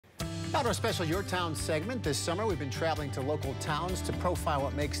Now to our special Your Town segment. This summer, we've been traveling to local towns to profile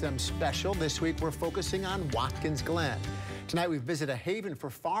what makes them special. This week, we're focusing on Watkins Glen. Tonight, we visit a haven for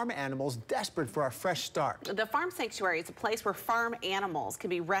farm animals desperate for a fresh start. The Farm Sanctuary is a place where farm animals can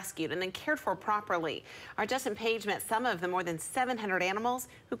be rescued and then cared for properly. Our Justin Page met some of the more than 700 animals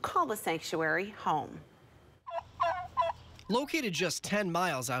who call the sanctuary home. Located just 10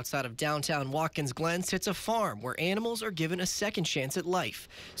 miles outside of downtown Watkins Glen sits a farm where animals are given a second chance at life.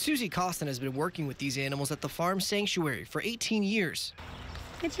 Susie Costin has been working with these animals at the Farm Sanctuary for 18 years.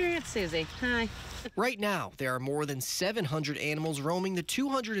 Get your Aunt Susie. Hi. Right now, there are more than 700 animals roaming the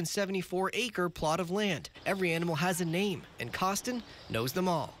 274-acre plot of land. Every animal has a name, and Costin knows them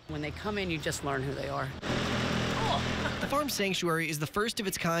all. When they come in, you just learn who they are. The Farm Sanctuary is the first of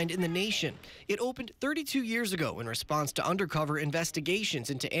its kind in the nation. It opened 32 years ago in response to undercover investigations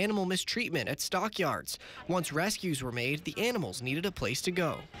into animal mistreatment at stockyards. Once rescues were made, the animals needed a place to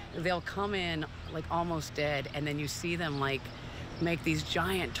go. They'll come in like almost dead, and then you see them like make these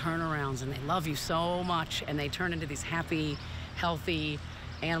giant turnarounds, and they love you so much, and they turn into these happy, healthy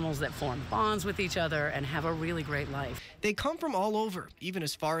animals that form bonds with each other and have a really great life. They come from all over, even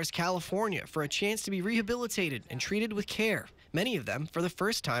as far as California, for a chance to be rehabilitated and treated with care, many of them for the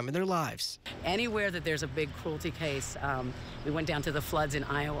first time in their lives. Anywhere that there's a big cruelty case, we went down to the floods in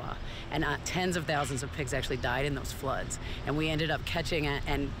Iowa, and tens of thousands of pigs actually died in those floods, and we ended up catching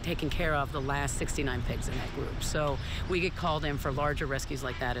and taking care of the last 69 pigs in that group. So we get called in for larger rescues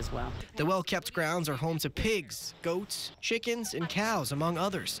like that as well. The well-kept grounds are home to pigs, goats, chickens, and cows, among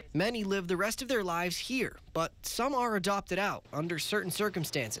others. Many live the rest of their lives here, but some are adopted out under certain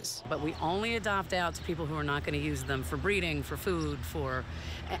circumstances. But we only adopt out to people who are not going to use them for breeding, for food,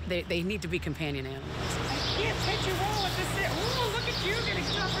 they need to be companion animals. I can't touch your wall with this. Ooh, look at you getting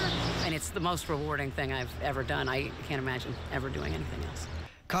tougher. And it's the most rewarding thing I've ever done. I can't imagine ever doing anything else.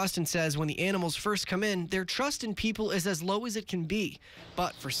 Costin says when the animals first come in, their trust in people is as low as it can be.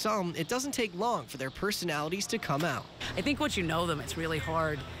 But for some, it doesn't take long for their personalities to come out. I think once you know them, it's really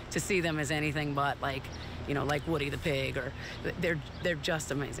hard to see them as anything but like Woody the pig, or they're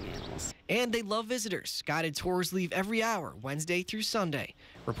just amazing animals. And they love visitors. Guided tours leave every hour, Wednesday through Sunday.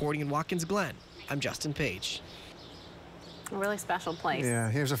 Reporting in Watkins Glen, I'm Justin Page. A really special place. Yeah,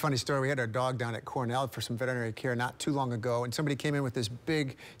 here's a funny story. We had our dog down at Cornell for some veterinary care not too long ago, and somebody came in with this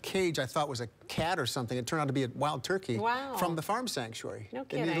big cage I thought was a cat or something. It turned out to be a wild turkey. Wow. From the farm sanctuary. No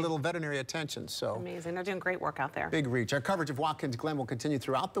kidding. They need a little veterinary attention, so. Amazing. They're doing great work out there. Big reach. Our coverage of Watkins Glen will continue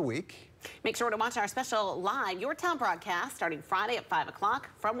throughout the week. Make sure to watch our special live Your Town broadcast starting Friday at 5 o'clock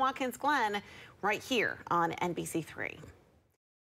from Watkins Glen right here on NBC3.